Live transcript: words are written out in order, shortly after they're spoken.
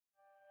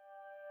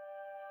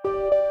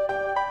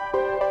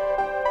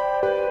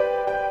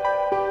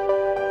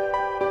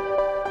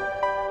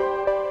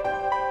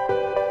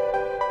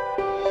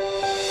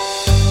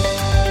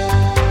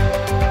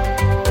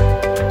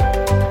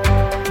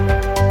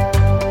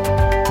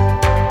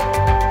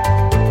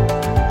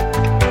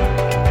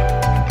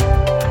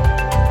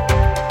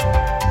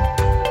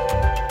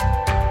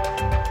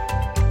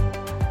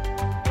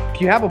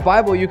If you have a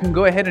Bible, you can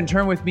go ahead and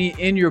turn with me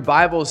in your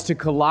Bibles to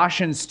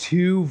Colossians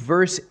 2,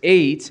 verse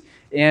 8,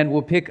 and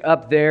we'll pick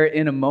up there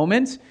in a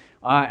moment.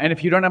 And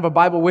if you don't have a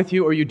Bible with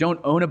you or you don't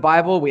own a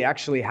Bible, we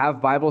actually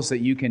have Bibles that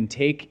you can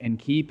take and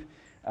keep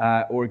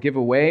or give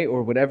away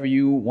or whatever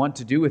you want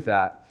to do with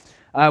that.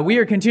 We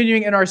are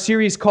continuing in our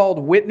series called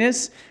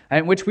Witness,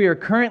 in which we are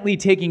currently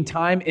taking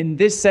time in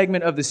this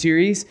segment of the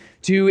series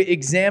to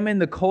examine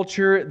the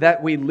culture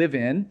that we live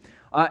in.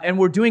 And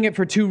we're doing it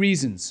for two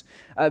reasons.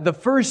 The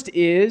first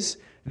is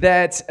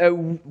that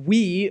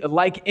we,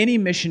 like any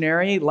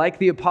missionary, like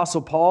the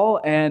Apostle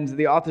Paul and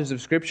the authors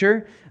of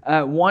Scripture,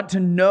 want to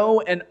know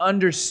and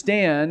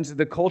understand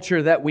the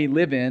culture that we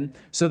live in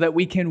so that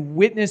we can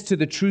witness to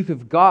the truth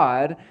of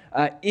God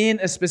in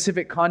a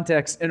specific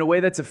context in a way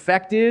that's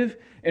effective,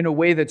 in a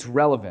way that's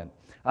relevant,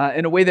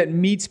 in a way that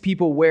meets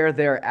people where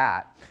they're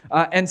at.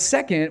 And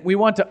second, we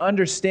want to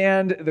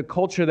understand the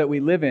culture that we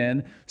live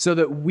in so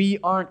that we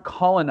aren't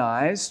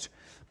colonized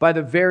by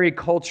the very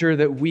culture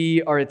that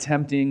we are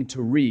attempting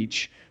to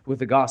reach with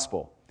the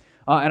gospel.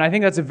 And I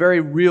think that's a very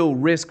real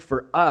risk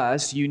for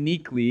us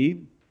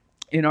uniquely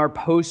in our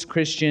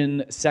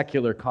post-Christian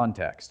secular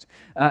context.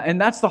 And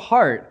that's the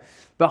heart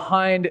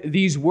behind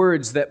these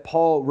words that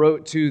Paul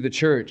wrote to the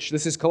church.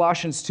 This is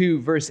Colossians 2,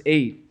 verse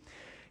 8.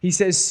 He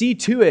says, "See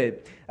to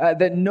it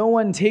that no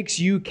one takes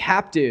you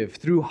captive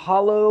through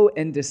hollow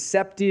and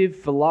deceptive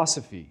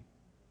philosophy,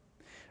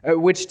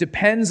 which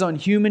depends on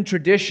human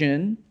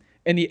tradition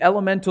and the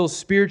elemental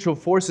spiritual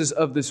forces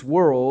of this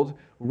world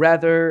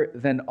rather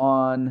than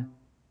on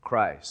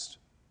Christ."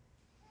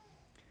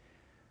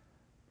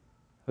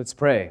 Let's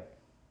pray.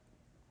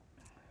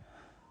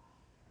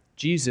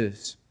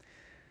 Jesus,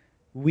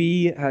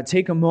 we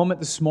take a moment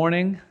this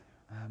morning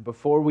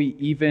before we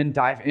even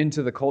dive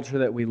into the culture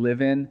that we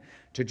live in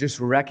to just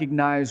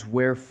recognize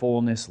where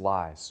fullness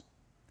lies.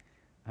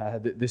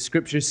 The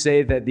scriptures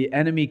say that the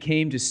enemy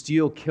came to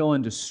steal, kill,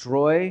 and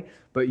destroy,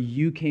 but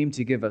you came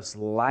to give us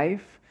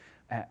life,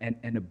 and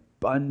an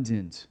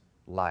abundant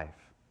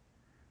life.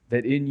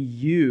 That in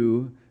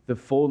you, the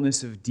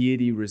fullness of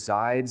deity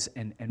resides,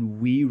 and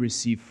we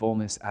receive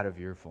fullness out of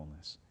your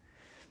fullness.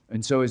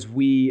 And so as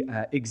we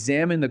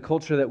examine the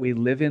culture that we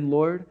live in,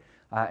 Lord,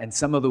 and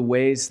some of the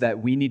ways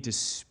that we need to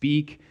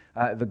speak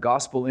the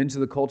gospel into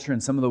the culture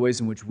and some of the ways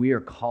in which we are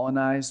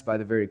colonized by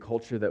the very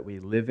culture that we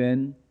live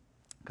in,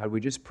 God, we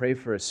just pray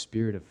for a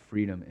spirit of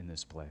freedom in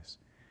this place.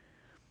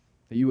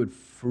 That you would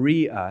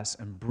free us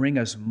and bring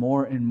us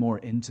more and more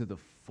into the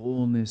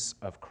fullness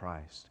of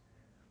Christ.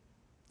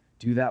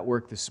 Do that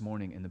work this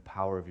morning in the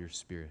power of your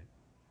Spirit.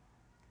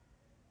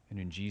 And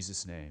in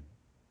Jesus' name,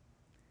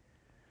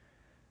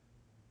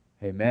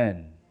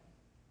 amen.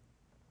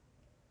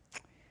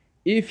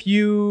 If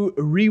you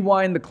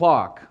rewind the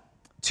clock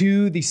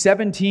to the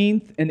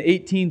 17th and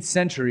 18th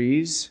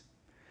centuries,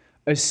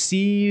 a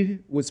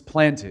seed was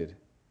planted.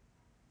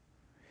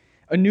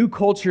 A new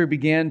culture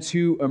began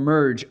to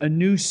emerge. A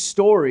new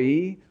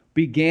story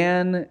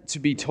began to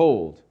be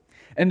told.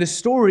 And the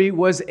story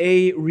was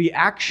a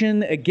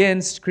reaction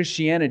against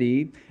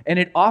Christianity, and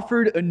it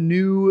offered a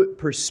new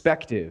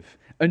perspective,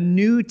 a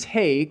new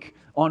take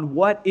on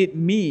what it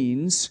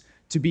means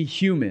to be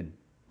human.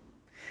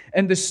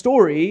 And the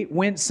story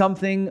went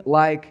something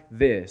like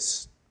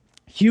this.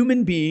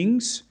 Human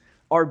beings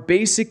are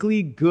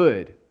basically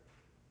good,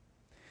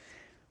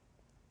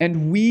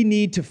 and we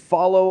need to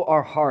follow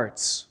our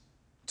hearts,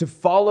 to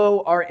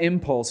follow our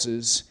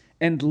impulses,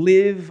 and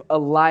live a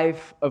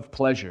life of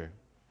pleasure.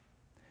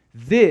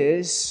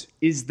 This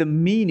is the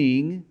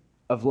meaning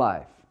of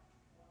life.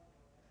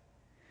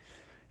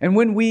 And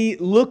when we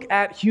look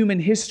at human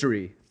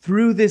history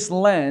through this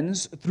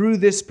lens, through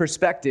this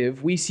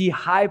perspective, we see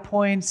high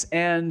points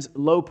and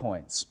low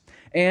points.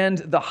 And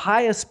the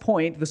highest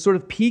point, the sort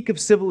of peak of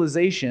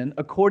civilization,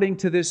 according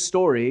to this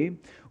story,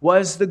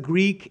 was the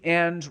Greek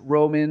and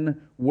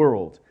Roman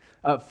world,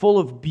 full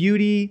of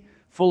beauty,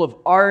 full of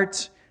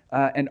art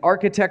and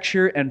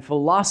architecture and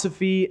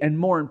philosophy, and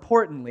more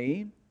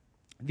importantly,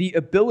 the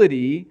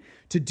ability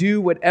to do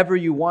whatever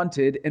you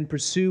wanted and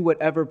pursue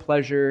whatever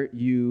pleasure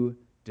you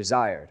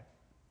desired.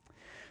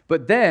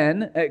 But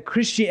then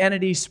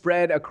Christianity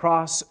spread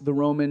across the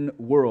Roman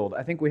world.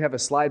 I think we have a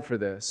slide for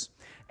this.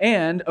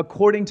 And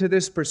according to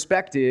this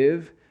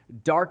perspective,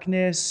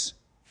 darkness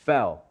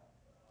fell.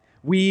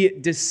 We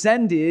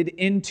descended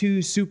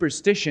into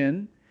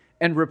superstition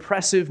and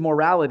repressive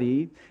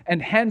morality,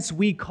 and hence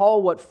we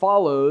call what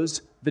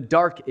follows the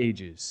Dark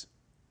Ages.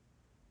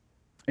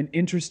 An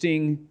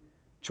interesting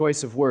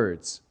choice of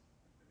words.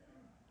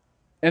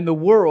 And the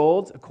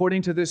world,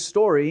 according to this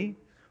story,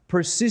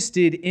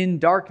 persisted in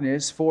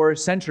darkness for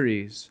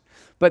centuries.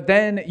 But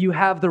then you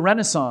have the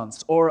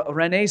Renaissance or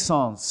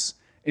Renaissance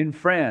in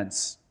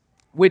France,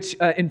 which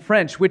in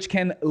French, which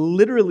can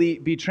literally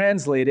be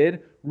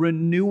translated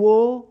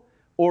renewal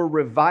or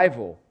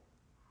revival.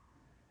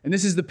 And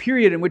this is the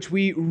period in which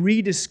we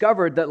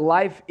rediscovered that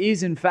life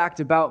is in fact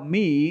about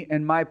me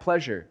and my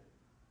pleasure.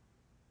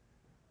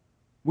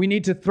 We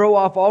need to throw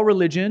off all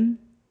religion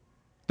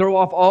Throw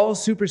off all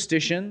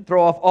superstition,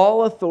 throw off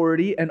all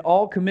authority and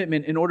all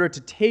commitment in order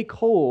to take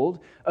hold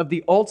of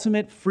the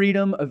ultimate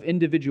freedom of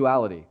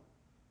individuality.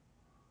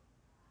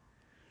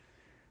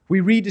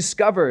 We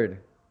rediscovered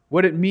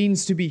what it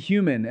means to be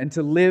human and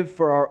to live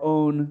for our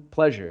own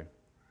pleasure.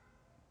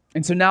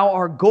 And so now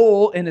our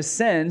goal, in a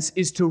sense,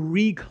 is to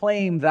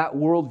reclaim that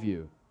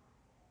worldview.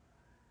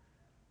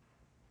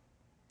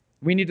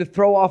 We need to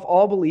throw off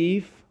all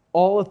belief,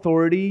 all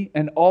authority,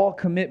 and all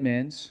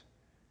commitment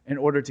in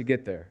order to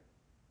get there.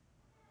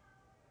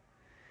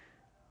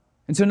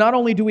 And so not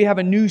only do we have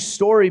a new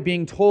story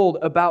being told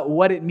about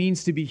what it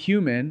means to be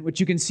human, which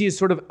you can see as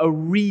sort of a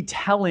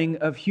retelling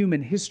of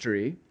human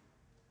history,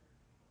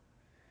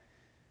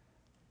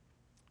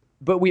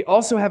 but we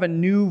also have a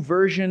new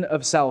version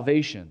of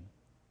salvation.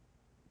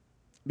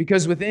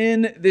 Because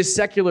within this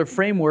secular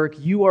framework,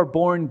 you are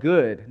born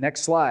good.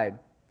 Next slide.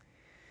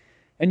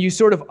 And you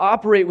sort of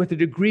operate with a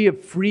degree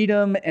of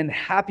freedom and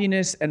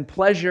happiness and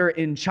pleasure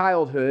in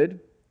childhood,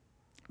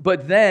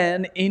 but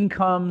then in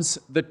comes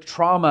the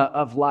trauma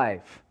of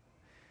life,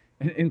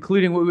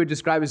 including what we would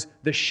describe as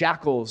the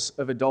shackles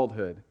of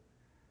adulthood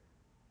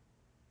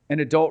and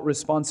adult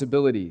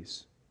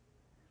responsibilities.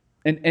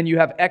 And you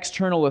have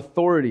external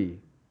authority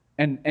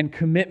and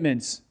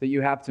commitments that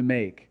you have to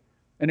make.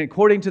 And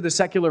according to the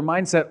secular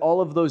mindset, all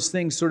of those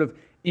things sort of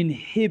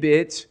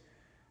inhibit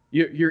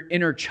your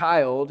inner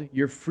child,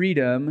 your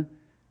freedom,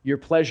 your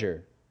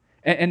pleasure.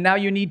 And now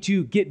you need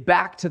to get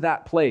back to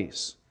that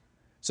place.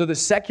 So the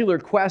secular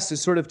quest is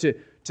sort of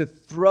to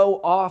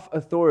throw off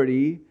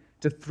authority,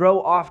 to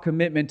throw off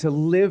commitment, to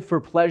live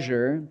for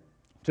pleasure,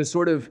 to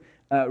sort of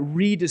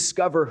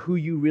rediscover who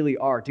you really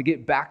are, to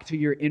get back to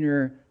your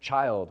inner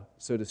child,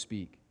 so to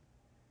speak.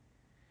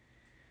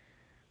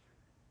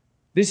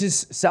 This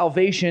is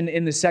salvation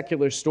in the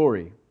secular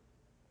story.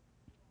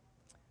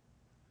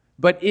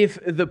 But if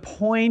the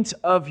point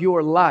of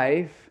your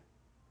life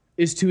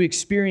is to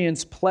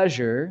experience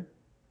pleasure,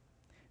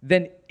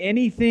 then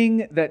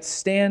anything that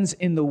stands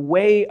in the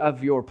way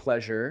of your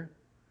pleasure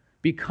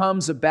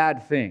becomes a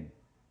bad thing.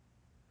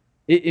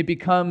 It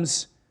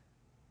becomes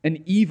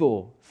an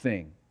evil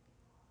thing.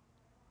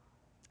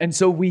 And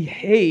so we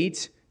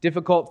hate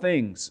difficult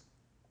things.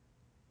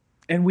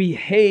 And we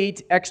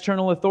hate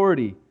external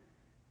authority.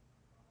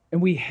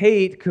 And we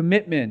hate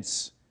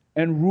commitments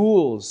and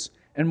rules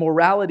and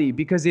morality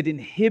because it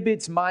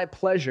inhibits my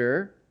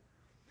pleasure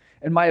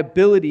and my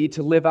ability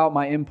to live out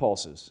my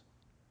impulses.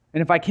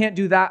 And if I can't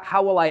do that,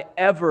 how will I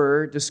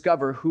ever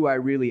discover who I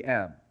really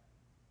am?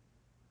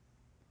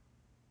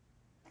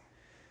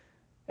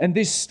 And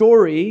this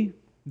story,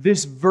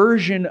 this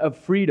version of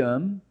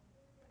freedom,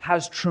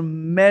 has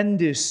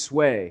tremendous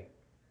sway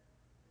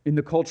in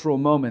the cultural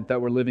moment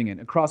that we're living in.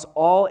 Across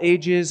all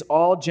ages,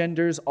 all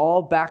genders,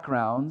 all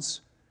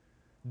backgrounds,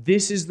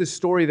 this is the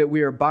story that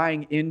we are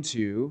buying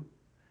into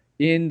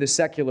in the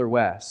secular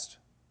West.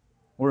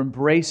 We're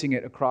embracing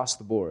it across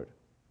the board.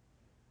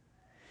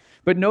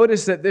 But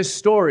notice that this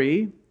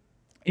story,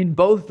 in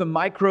both the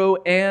micro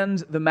and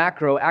the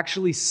macro,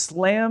 actually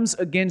slams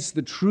against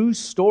the true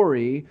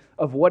story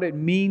of what it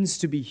means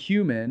to be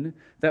human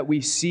that we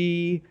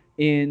see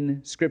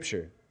in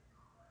Scripture.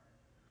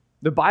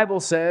 The Bible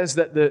says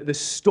that the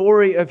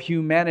story of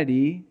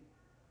humanity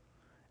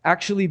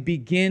actually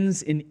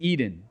begins in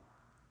Eden.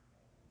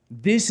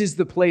 This is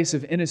the place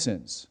of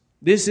innocence.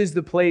 This is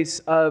the place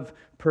of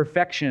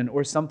perfection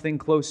or something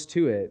close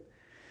to it.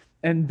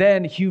 And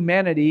then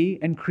humanity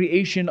and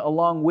creation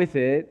along with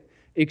it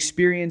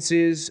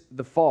experiences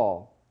the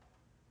fall.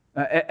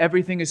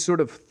 Everything is sort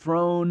of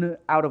thrown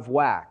out of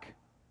whack.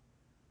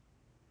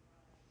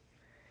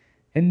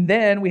 And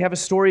then we have a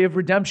story of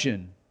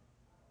redemption,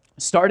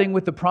 starting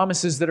with the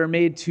promises that are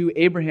made to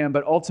Abraham,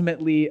 but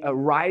ultimately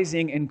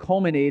rising and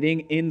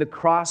culminating in the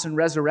cross and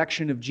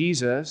resurrection of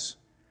Jesus,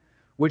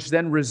 which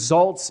then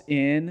results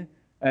in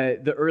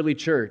the early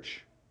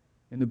church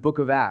in the book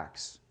of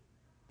Acts.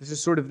 This is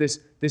sort of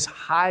this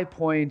high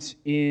point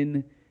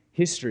in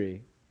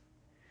history.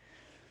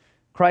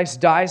 Christ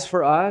dies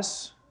for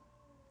us.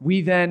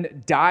 We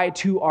then die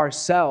to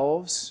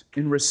ourselves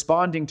in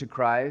responding to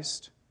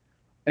Christ.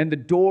 And the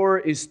door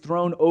is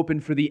thrown open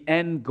for the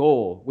end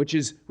goal, which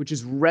is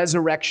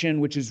resurrection,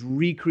 which is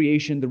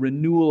recreation, the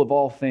renewal of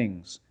all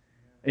things,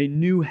 a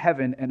new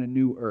heaven and a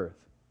new earth.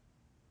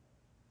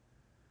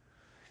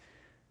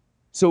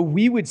 So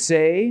we would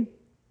say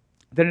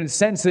that in a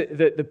sense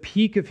that the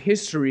peak of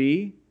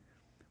history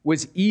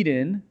was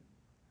Eden,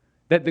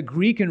 that the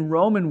Greek and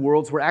Roman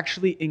worlds were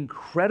actually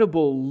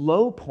incredible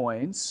low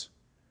points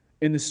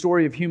in the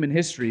story of human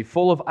history,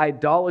 full of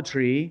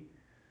idolatry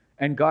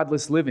and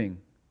godless living,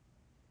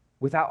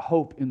 without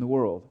hope in the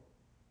world.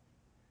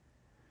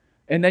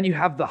 And then you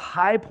have the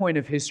high point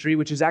of history,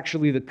 which is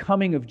actually the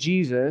coming of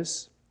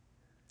Jesus,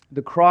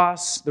 the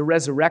cross, the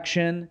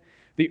resurrection,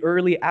 the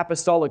early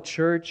apostolic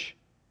church,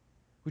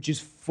 which is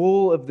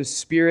full of the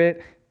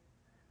Spirit,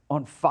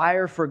 on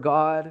fire for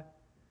God.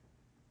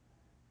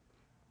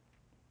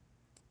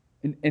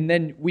 And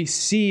then we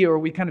see, or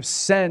we kind of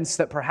sense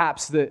that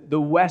perhaps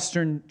the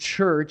Western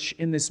church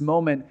in this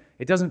moment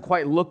It doesn't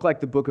quite look like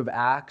the book of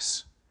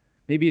Acts.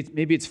 Maybe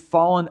it's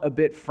fallen a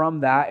bit from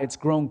that. It's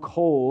grown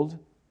cold.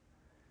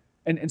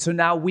 And so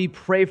now we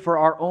pray for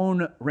our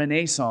own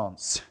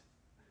renaissance,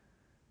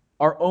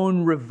 our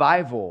own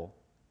revival.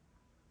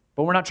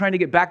 But we're not trying to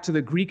get back to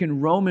the Greek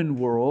and Roman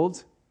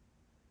world.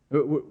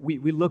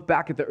 We look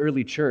back at the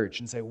early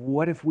church and say,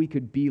 what if we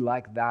could be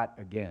like that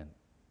again?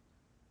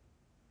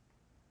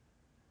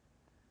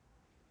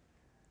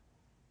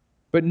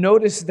 But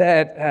notice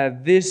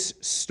that this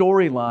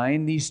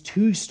storyline, these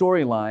two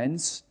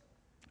storylines,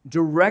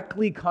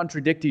 directly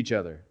contradict each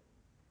other.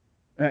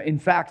 In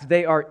fact,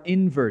 they are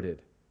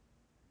inverted.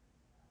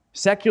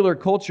 Secular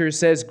culture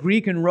says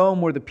Greek and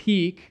Rome were the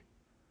peak,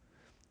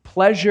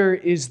 pleasure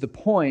is the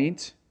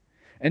point,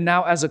 and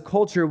now as a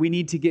culture, we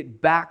need to get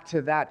back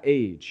to that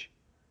age.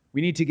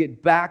 We need to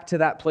get back to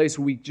that place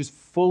where we just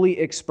fully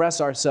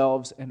express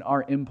ourselves and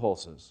our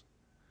impulses.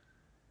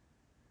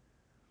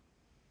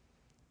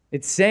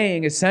 It's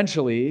saying,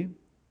 essentially,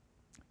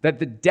 that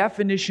the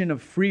definition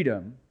of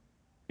freedom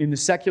in the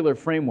secular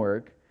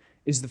framework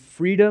is the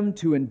freedom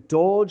to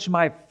indulge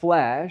my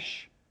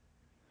flesh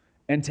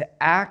and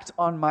to act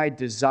on my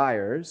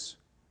desires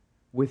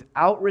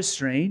without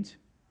restraint,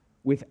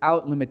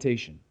 without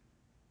limitation.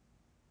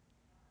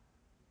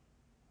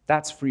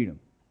 That's freedom.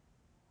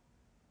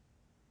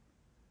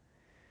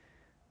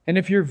 And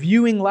if you're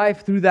viewing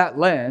life through that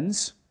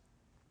lens,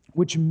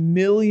 which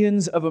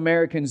millions of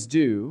Americans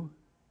do,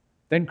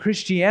 then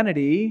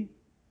Christianity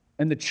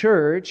and the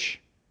church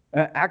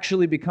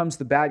actually becomes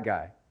the bad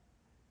guy.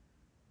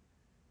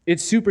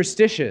 It's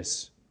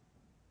superstitious,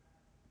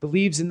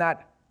 believes in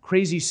that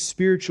crazy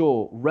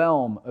spiritual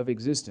realm of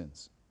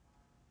existence.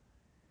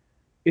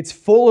 It's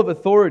full of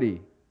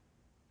authority.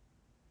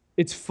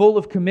 It's full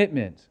of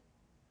commitment.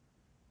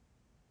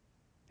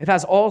 It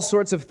has all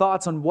sorts of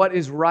thoughts on what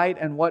is right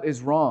and what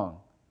is wrong.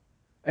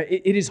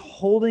 It is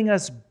holding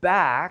us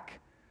back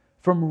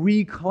from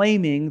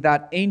reclaiming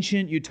that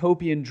ancient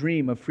utopian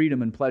dream of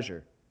freedom and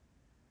pleasure.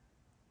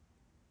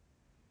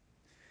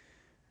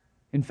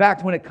 In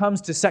fact, when it comes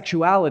to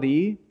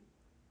sexuality,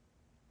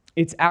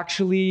 it's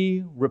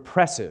actually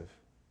repressive.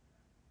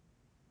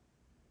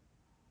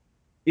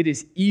 It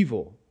is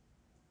evil.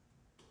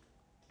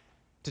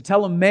 To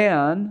tell a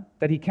man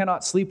that he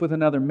cannot sleep with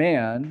another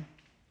man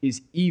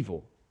is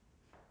evil.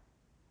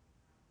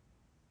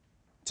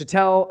 To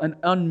tell an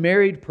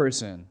unmarried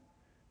person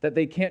that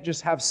they can't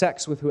just have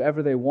sex with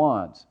whoever they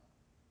want,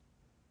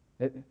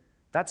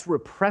 that's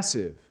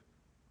repressive.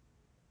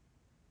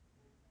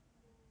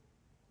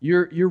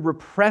 You're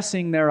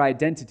repressing their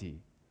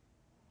identity.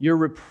 You're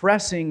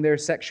repressing their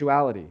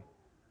sexuality.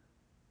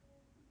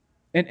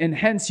 And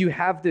hence you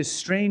have this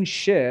strange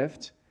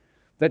shift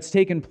that's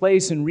taken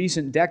place in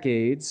recent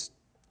decades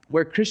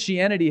where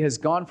Christianity has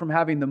gone from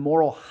having the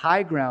moral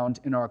high ground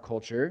in our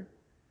culture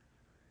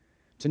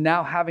to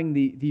now having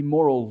the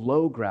moral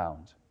low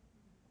ground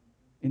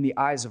in the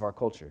eyes of our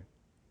culture.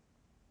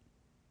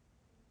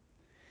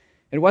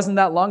 It wasn't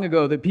that long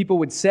ago that people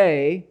would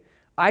say,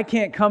 I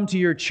can't come to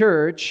your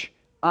church,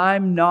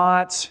 I'm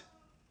not,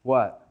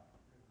 what?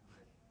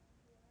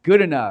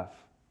 Good enough.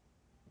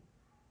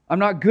 I'm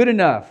not good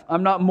enough.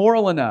 I'm not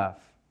moral enough.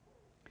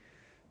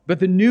 But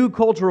the new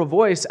cultural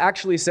voice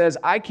actually says,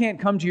 I can't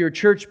come to your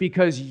church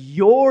because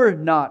you're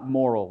not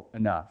moral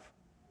enough.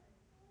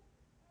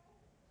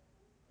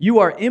 You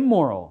are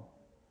immoral.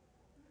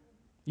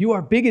 You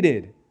are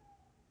bigoted.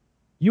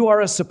 You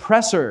are a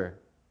suppressor.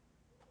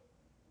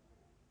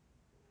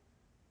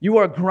 You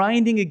are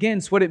grinding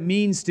against what it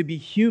means to be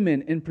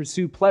human and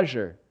pursue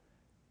pleasure.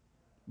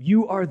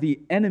 You are the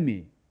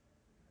enemy.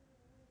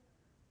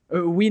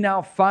 We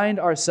now find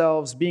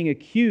ourselves being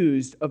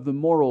accused of the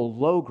moral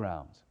low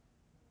ground.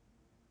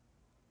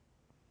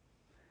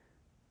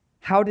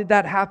 How did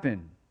that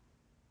happen?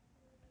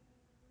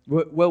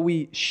 Well,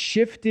 we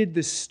shifted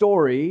the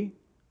story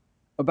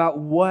about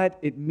what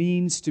it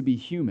means to be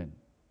human.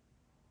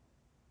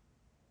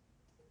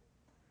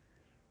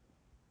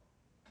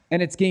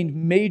 And it's gained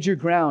major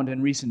ground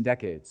in recent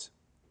decades.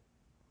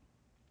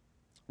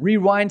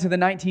 Rewind to the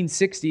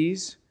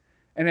 1960s,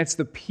 and it's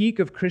the peak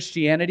of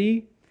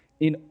Christianity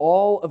in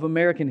all of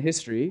American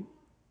history.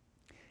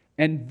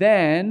 And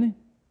then,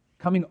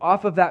 coming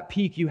off of that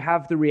peak, you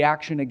have the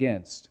reaction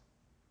against.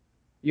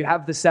 You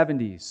have the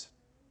 70s.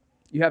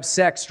 You have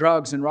sex,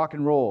 drugs, and rock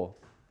and roll.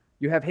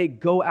 You have, hey,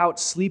 go out,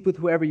 sleep with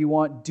whoever you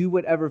want, do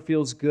whatever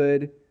feels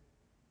good,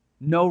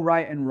 no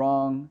right and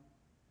wrong,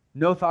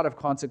 no thought of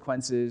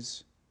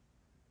consequences.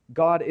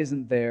 God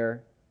isn't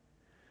there.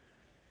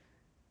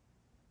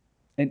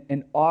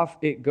 And off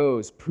it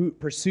goes.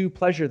 Pursue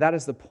pleasure. That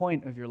is the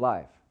point of your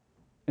life.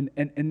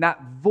 And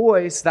that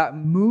voice, that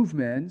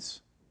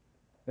movement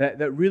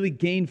that really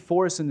gained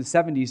force in the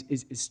 70s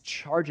is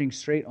charging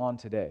straight on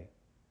today.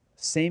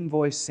 Same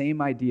voice,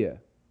 same idea.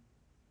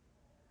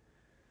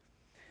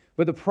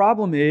 But the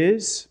problem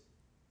is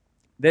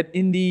that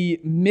in the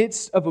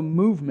midst of a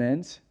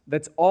movement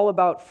that's all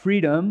about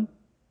freedom,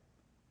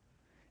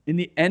 in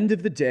the end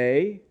of the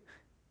day,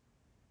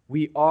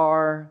 we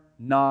are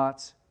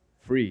not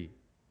free.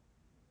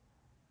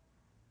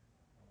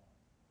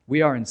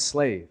 we are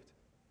enslaved.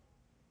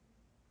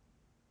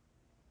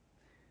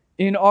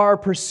 In our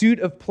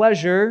pursuit of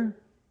pleasure,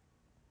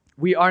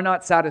 we are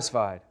not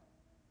satisfied.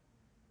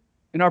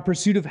 In our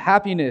pursuit of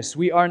happiness,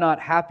 we are not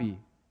happy.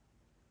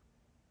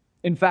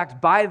 In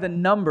fact, by the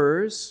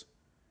numbers,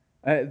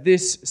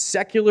 this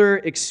secular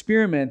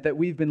experiment that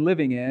we've been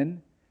living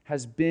in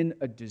has been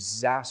a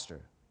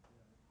disaster.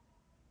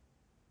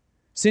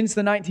 Since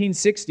the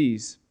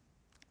 1960s,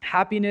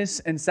 happiness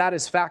and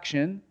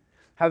satisfaction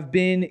have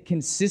been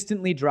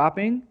consistently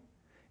dropping,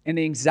 and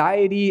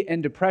anxiety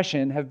and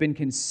depression have been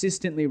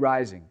consistently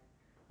rising,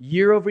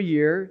 year over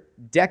year,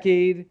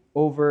 decade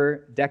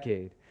over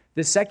decade.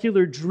 The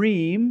secular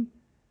dream,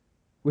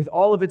 with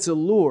all of its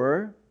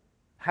allure,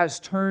 has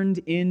turned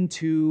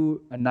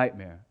into a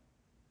nightmare.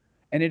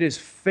 And it is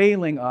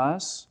failing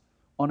us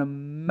on a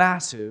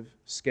massive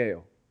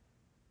scale.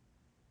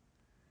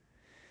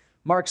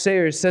 Mark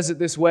Sayers says it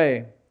this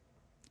way.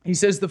 He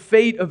says, the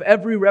fate of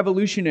every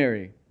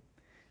revolutionary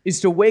is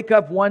to wake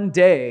up one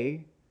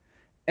day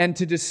and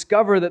to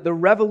discover that the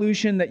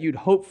revolution that you'd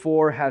hoped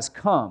for has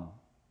come,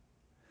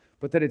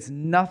 but that it's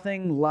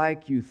nothing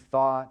like you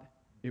thought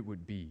it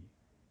would be.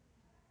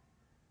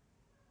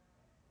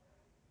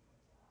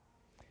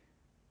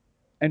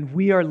 And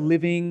we are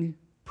living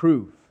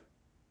proof.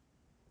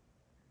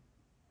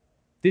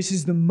 This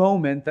is the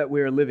moment that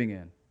we are living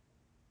in.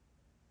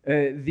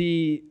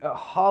 The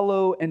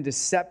hollow and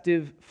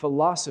deceptive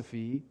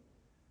philosophy,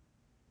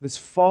 this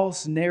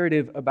false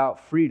narrative about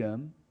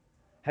freedom,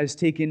 has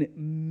taken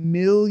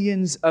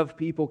millions of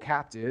people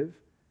captive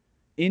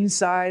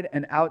inside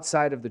and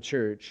outside of the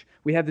church.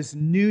 We have this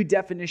new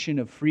definition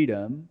of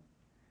freedom,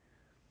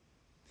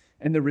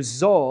 and the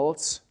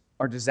results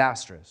are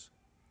disastrous.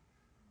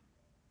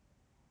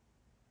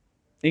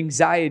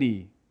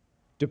 Anxiety,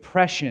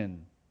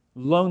 depression,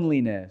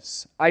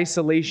 loneliness,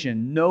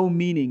 isolation, no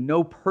meaning,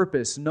 no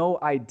purpose, no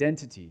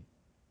identity.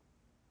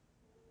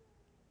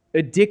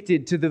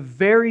 Addicted to the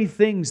very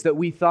things that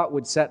we thought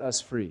would set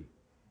us free.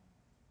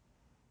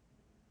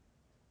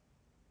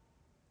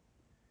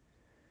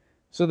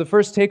 So the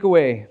first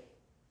takeaway,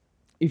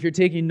 if you're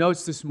taking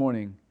notes this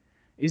morning,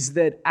 is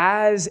that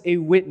as a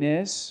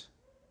witness,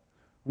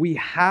 we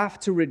have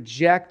to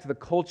reject the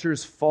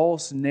culture's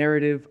false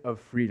narrative of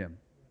freedom.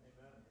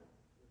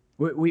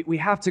 We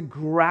have to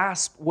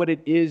grasp what it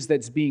is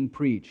that's being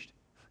preached,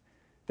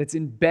 that's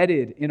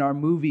embedded in our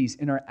movies,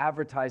 in our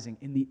advertising,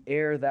 in the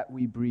air that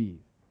we breathe.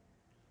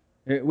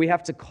 We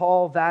have to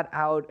call that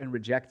out and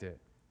reject it.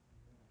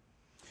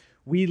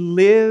 We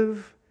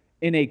live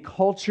in a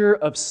culture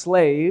of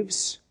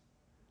slaves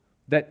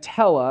that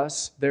tell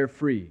us they're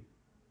free.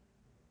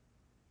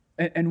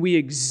 And we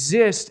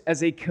exist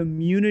as a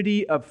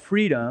community of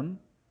freedom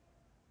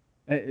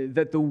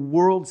that the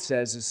world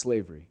says is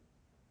slavery.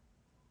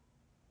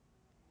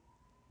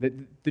 That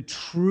the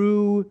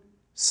true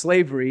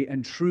slavery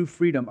and true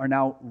freedom are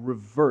now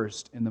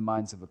reversed in the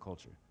minds of the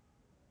culture.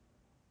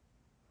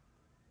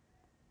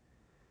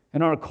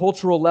 And on a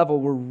cultural level,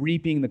 we're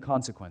reaping the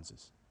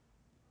consequences.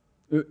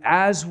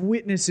 As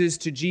witnesses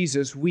to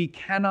Jesus, we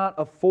cannot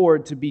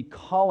afford to be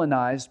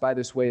colonized by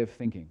this way of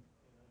thinking.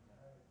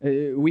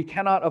 We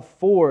cannot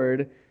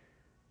afford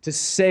to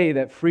say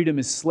that freedom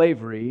is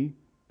slavery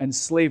and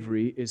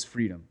slavery is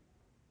freedom.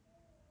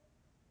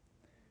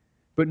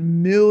 But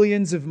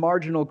millions of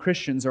marginal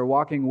Christians are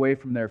walking away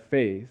from their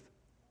faith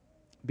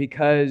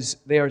because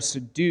they are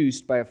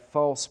seduced by a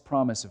false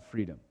promise of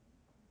freedom.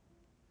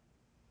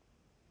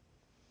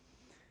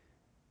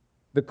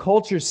 The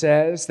culture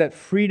says that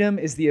freedom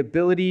is the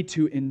ability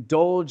to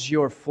indulge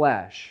your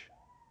flesh,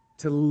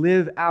 to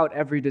live out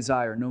every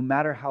desire, no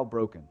matter how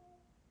broken.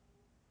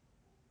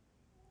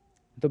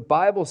 The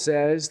Bible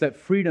says that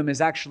freedom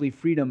is actually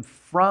freedom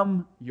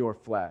from your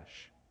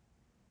flesh.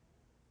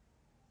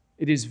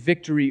 It is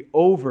victory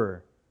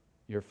over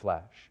your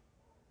flesh.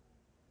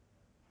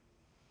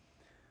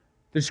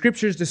 The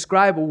Scriptures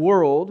describe a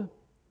world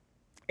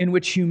in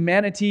which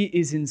humanity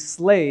is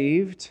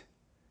enslaved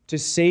to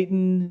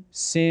Satan,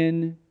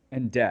 sin,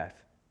 and death.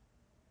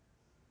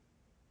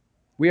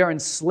 We are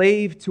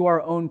enslaved to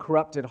our own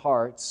corrupted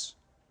hearts,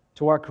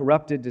 to our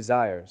corrupted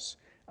desires.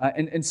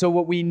 And so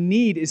what we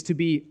need is to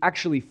be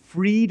actually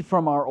freed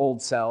from our old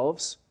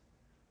selves.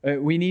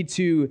 We need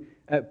to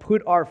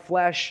put our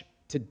flesh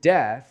to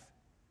death,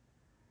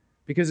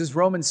 because as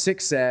Romans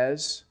 6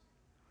 says,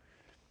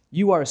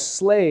 you are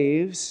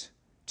slaves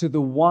to the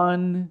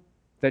one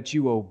that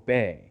you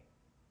obey.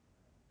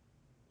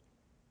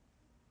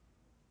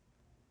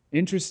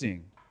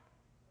 Interesting.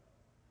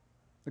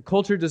 The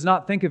culture does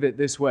not think of it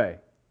this way.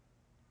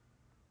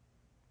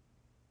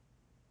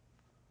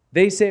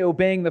 They say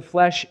obeying the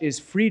flesh is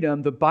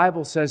freedom. The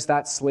Bible says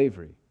that's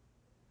slavery.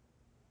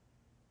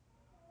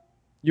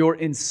 You're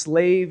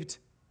enslaved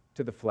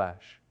to the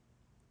flesh,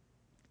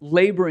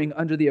 laboring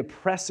under the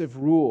oppressive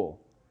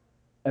rule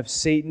of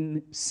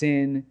Satan,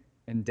 sin,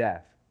 and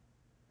death.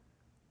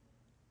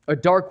 A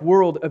dark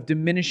world of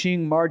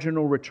diminishing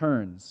marginal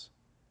returns,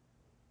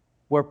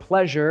 where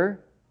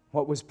pleasure,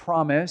 what was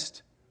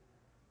promised,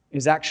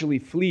 is actually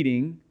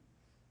fleeting,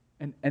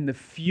 and the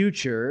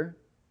future,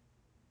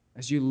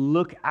 as you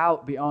look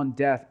out beyond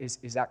death,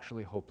 is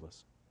actually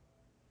hopeless.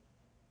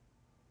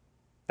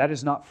 That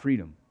is not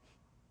freedom.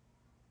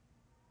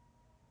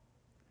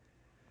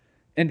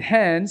 And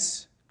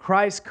hence,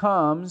 Christ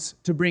comes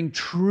to bring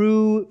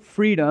true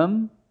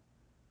freedom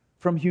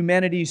from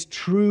humanity's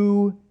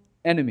true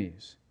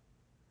enemies.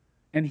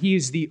 And he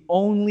is the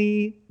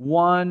only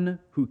one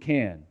who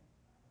can.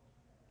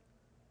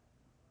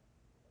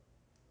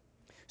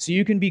 So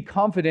you can be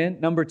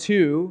confident, number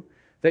two,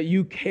 that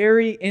you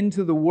carry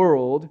into the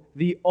world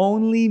the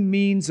only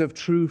means of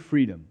true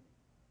freedom.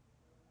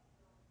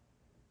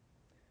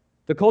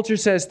 The culture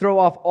says throw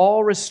off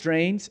all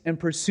restraint and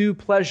pursue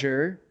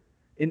pleasure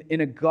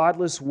in a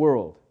godless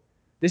world.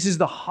 This is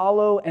the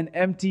hollow and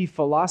empty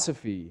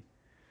philosophy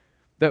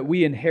that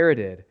we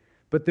inherited.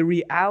 But the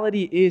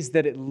reality is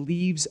that it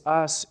leaves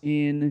us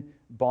in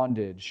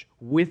bondage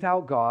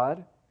without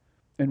God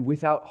and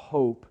without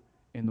hope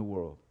in the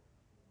world.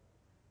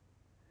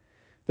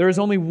 There is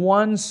only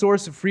one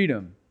source of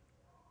freedom.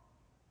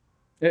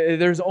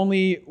 There's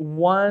only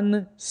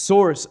one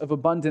source of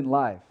abundant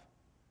life.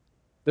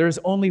 There's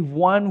only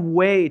one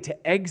way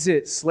to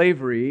exit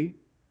slavery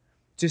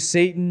to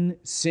Satan,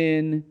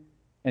 sin,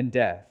 and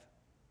death.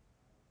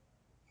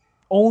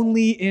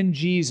 Only in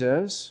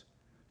Jesus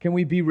can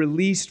we be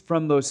released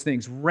from those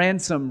things,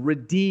 ransomed,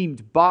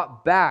 redeemed,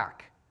 bought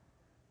back,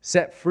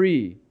 set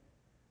free.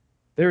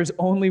 There is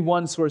only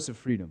one source of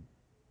freedom.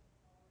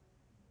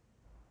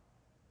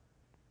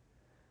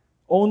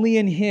 Only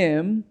in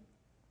Him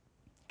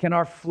can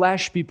our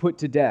flesh be put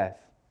to death,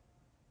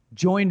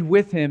 joined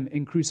with Him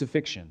in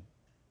crucifixion.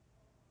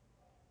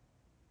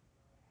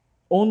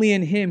 Only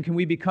in Him can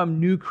we become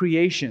new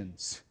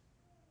creations,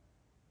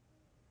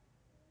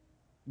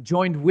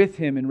 joined with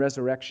Him in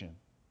resurrection.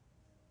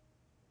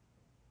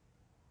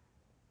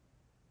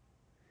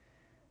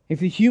 If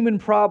the human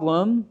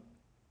problem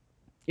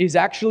is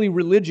actually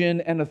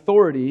religion and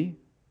authority,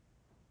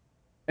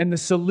 and the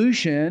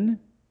solution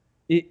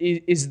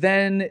is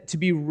then to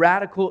be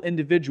radical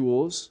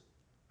individuals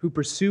who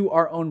pursue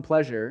our own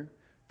pleasure,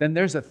 then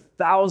there's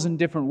 1,000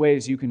 different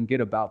ways you can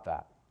get about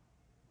that.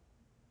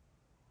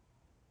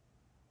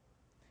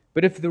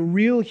 But if the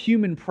real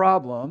human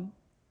problem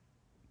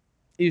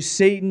is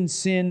Satan,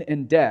 sin,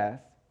 and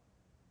death,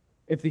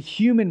 if the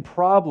human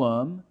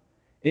problem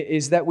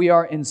is that we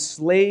are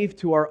enslaved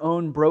to our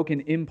own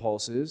broken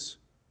impulses,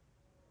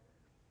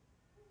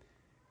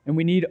 and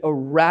we need a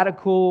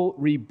radical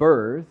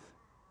rebirth,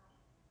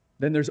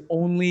 then there's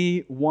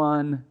only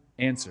one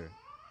answer.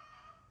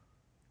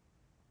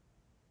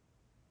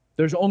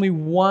 There's only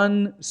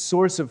one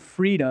source of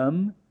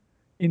freedom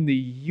in the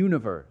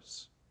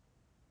universe.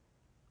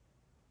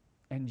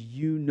 And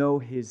you know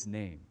His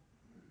name.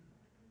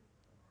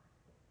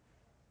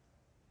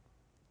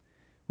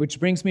 Which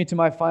brings me to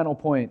my final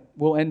point.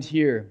 We'll end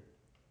here.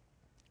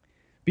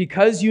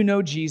 Because you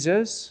know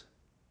Jesus,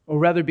 or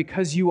rather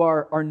because you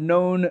are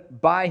known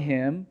by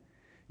Him,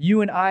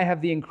 you and I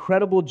have the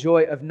incredible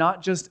joy of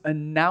not just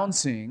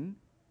announcing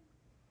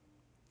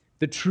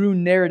the true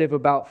narrative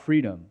about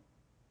freedom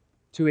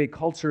to a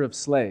culture of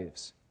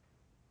slaves,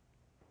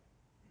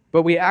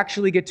 but we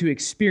actually get to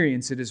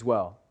experience it as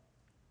well.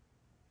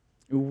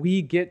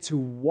 We get to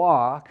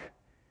walk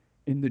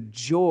in the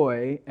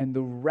joy and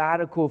the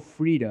radical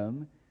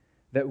freedom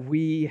that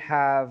we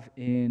have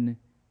in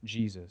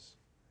Jesus.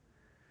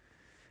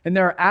 And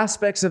there are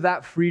aspects of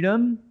that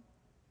freedom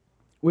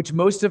which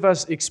most of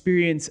us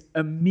experience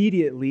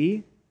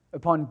immediately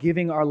upon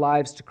giving our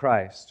lives to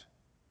Christ.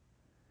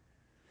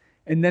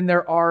 And then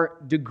there are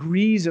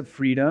degrees of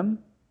freedom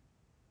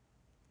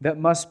that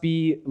must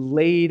be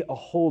laid a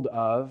hold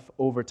of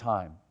over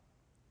time.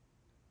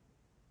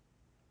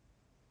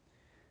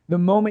 The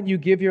moment you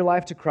give your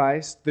life to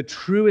Christ, the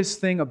truest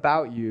thing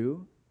about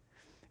you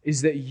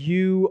is that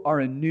you are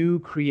a new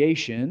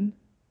creation.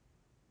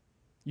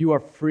 You are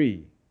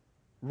free.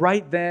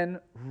 Right then,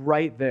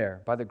 right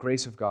there, by the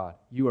grace of God,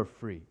 you are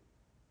free.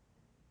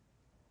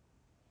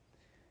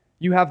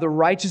 You have the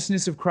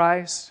righteousness of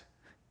Christ.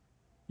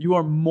 You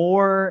are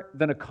more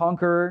than a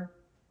conqueror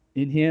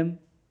in Him.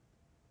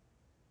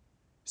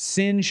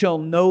 Sin shall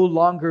no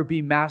longer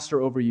be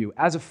master over you,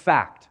 as a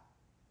fact,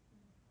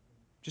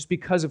 just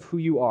because of who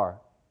you are.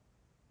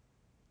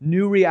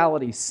 New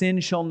reality, sin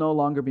shall no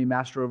longer be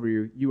master over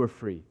you. You are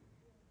free.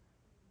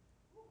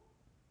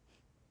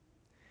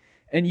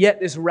 And yet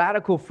this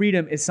radical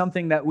freedom is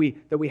something that we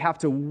have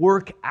to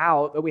work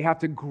out, that we have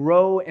to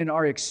grow in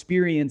our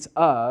experience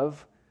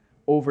of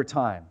over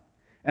time.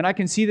 And I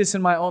can see this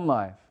in my own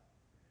life.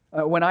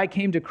 When I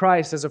came to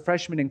Christ as a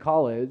freshman in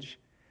college,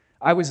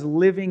 I was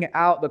living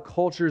out the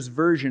culture's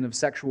version of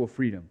sexual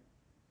freedom,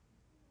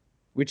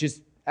 which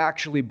is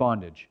actually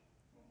bondage.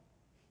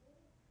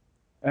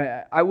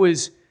 I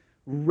was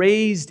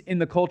raised in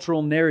the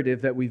cultural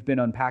narrative that we've been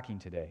unpacking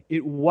today.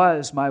 It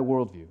was my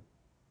worldview.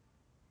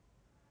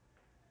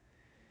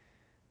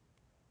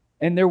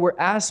 And there were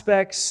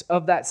aspects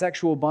of that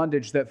sexual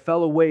bondage that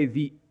fell away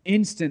the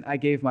instant I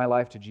gave my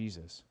life to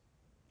Jesus.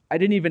 I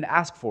didn't even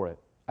ask for it.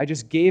 I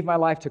just gave my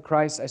life to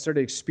Christ. I started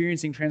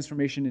experiencing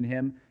transformation in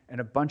Him, and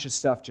a bunch of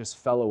stuff just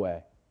fell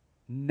away,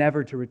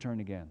 never to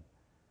return again.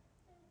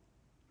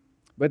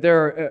 But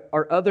there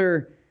are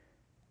other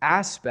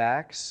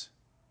aspects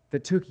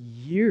that took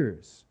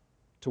years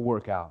to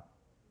work out,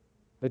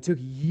 that took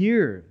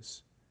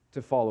years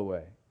to fall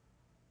away.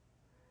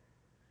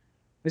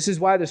 This is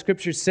why the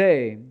scriptures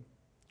say,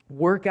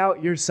 work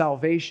out your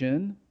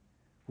salvation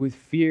with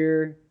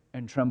fear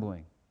and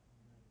trembling.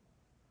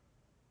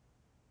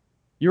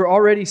 You're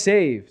already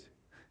saved.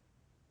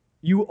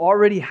 You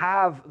already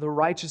have the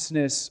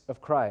righteousness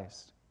of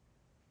Christ.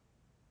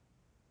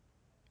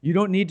 You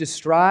don't need to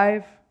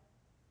strive.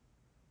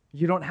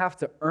 You don't have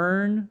to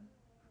earn.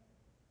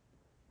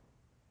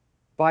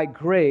 By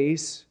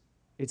grace,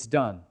 it's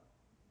done.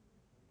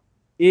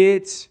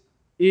 It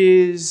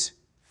is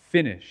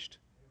finished.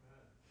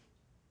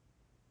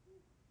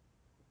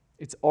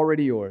 It's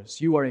already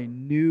yours. You are a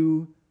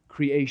new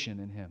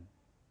creation in Him.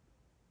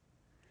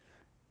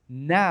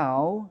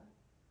 Now,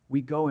 we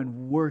go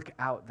and work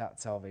out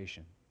that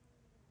salvation.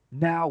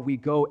 Now we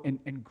go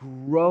and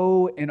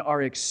grow in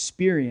our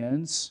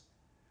experience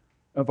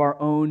of our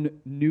own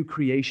new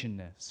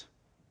creationness,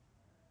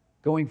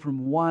 going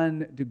from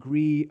one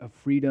degree of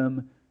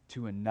freedom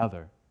to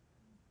another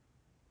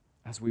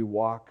as we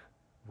walk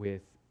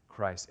with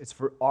Christ. It's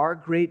for our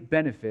great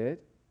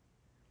benefit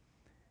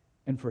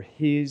and for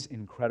His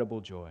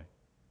incredible joy.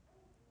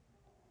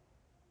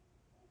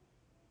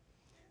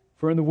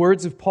 For in the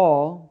words of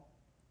Paul,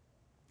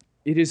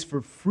 it is for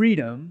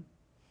freedom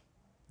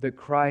that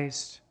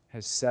Christ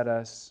has set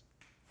us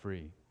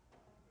free.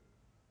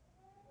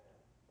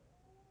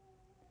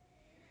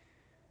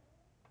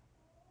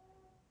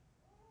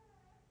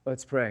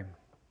 Let's pray.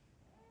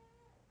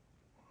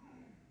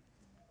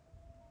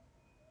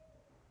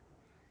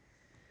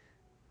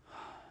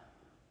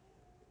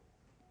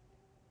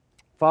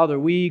 Father,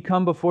 we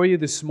come before you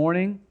this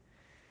morning,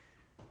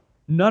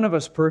 none of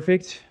us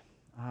perfect,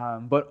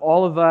 but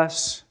all of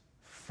us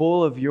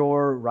full of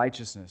your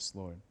righteousness,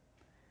 Lord.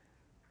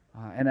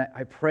 And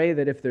I pray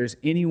that if there's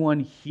anyone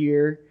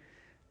here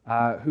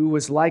who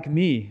was like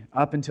me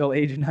up until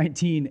age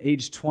 19,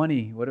 age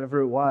 20,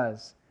 whatever it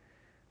was,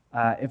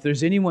 if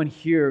there's anyone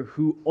here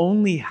who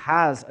only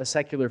has a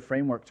secular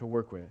framework to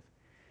work with,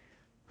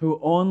 who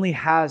only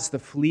has the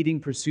fleeting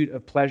pursuit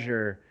of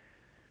pleasure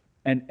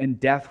and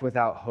death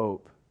without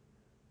hope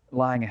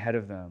lying ahead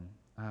of them,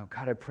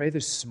 God, I pray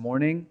this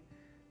morning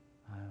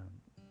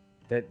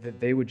that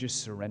they would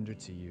just surrender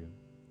to you.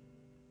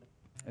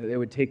 They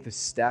would take the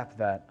step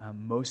that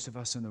most of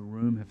us in the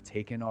room have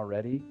taken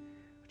already,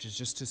 which is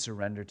just to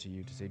surrender to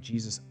you, to say,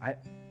 Jesus, I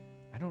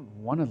don't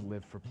want to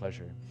live for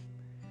pleasure.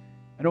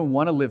 I don't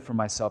want to live for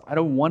myself. I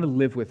don't want to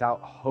live without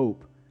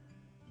hope.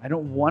 I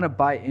don't want to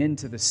buy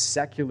into the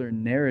secular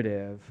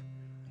narrative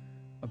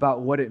about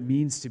what it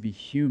means to be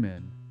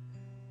human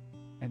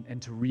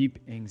and to reap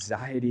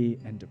anxiety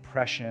and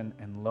depression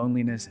and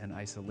loneliness and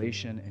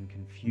isolation and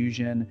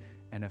confusion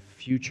and a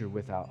future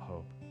without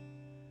hope.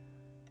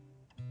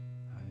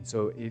 And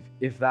so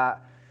if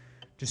that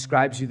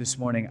describes you this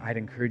morning, I'd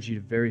encourage you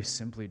to very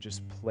simply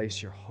just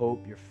place your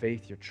hope, your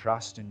faith, your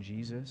trust in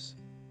Jesus,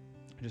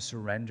 and to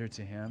surrender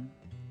to Him.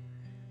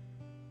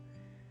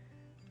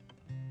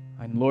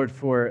 And Lord,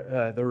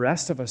 for the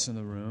rest of us in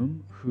the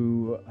room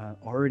who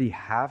already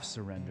have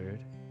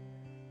surrendered,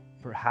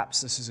 perhaps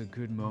this is a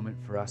good moment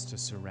for us to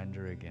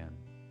surrender again.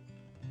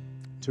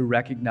 To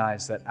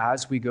recognize that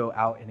as we go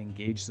out and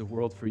engage the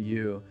world for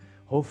you,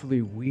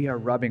 hopefully we are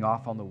rubbing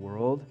off on the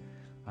world,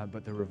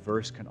 but the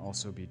reverse can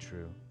also be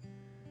true.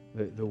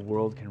 The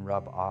world can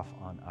rub off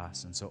on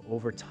us. And so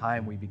over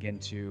time, we begin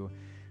to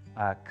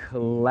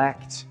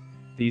collect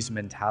these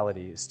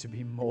mentalities, to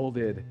be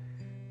molded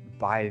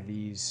by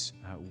these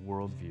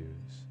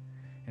worldviews.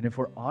 And if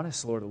we're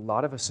honest, Lord, a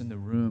lot of us in the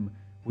room,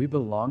 we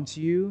belong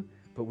to you,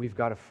 but we've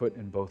got a foot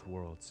in both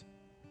worlds.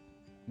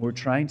 We're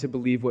trying to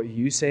believe what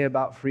you say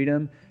about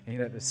freedom, and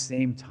yet at the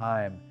same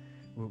time,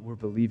 we're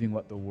believing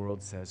what the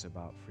world says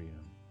about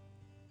freedom.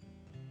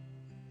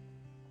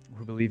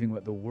 We're believing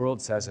what the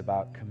world says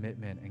about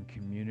commitment and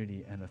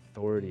community and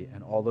authority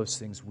and all those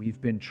things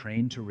we've been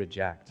trained to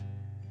reject.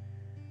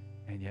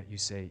 And yet you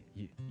say,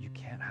 you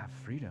can't have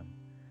freedom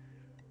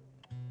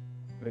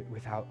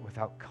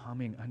without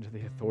coming under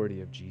the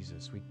authority of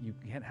Jesus. You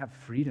can't have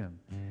freedom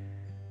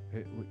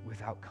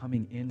without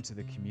coming into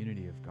the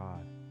community of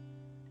God.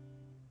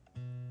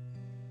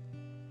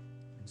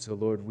 And so,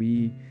 Lord,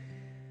 we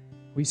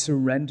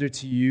surrender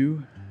to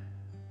you,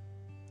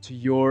 to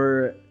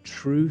your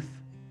truth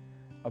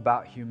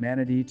about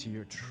humanity, to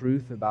your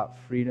truth about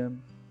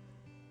freedom.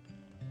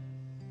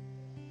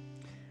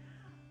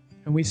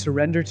 And we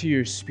surrender to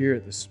your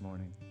Spirit this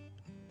morning.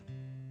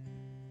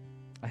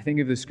 I think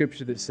of the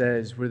scripture that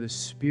says, where the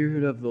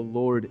Spirit of the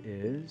Lord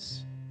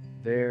is,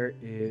 there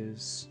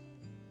is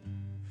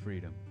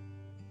freedom.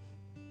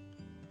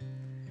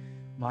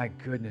 My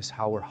goodness,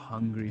 how we're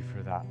hungry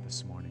for that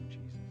this morning, Jesus.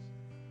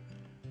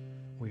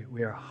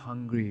 We are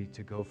hungry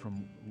to go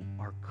from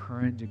our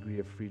current degree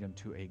of freedom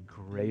to a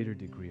greater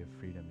degree of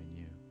freedom in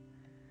you.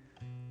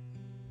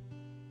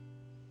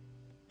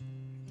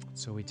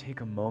 So we take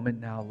a moment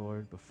now,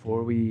 Lord,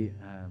 before we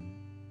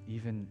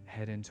even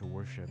head into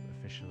worship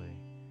officially,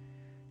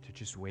 to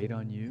just wait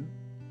on you,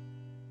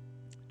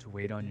 to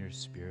wait on your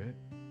Spirit,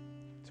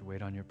 to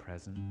wait on your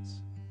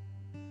presence,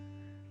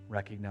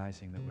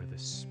 recognizing that where the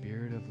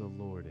Spirit of the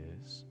Lord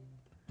is,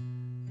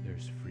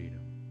 there's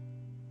freedom.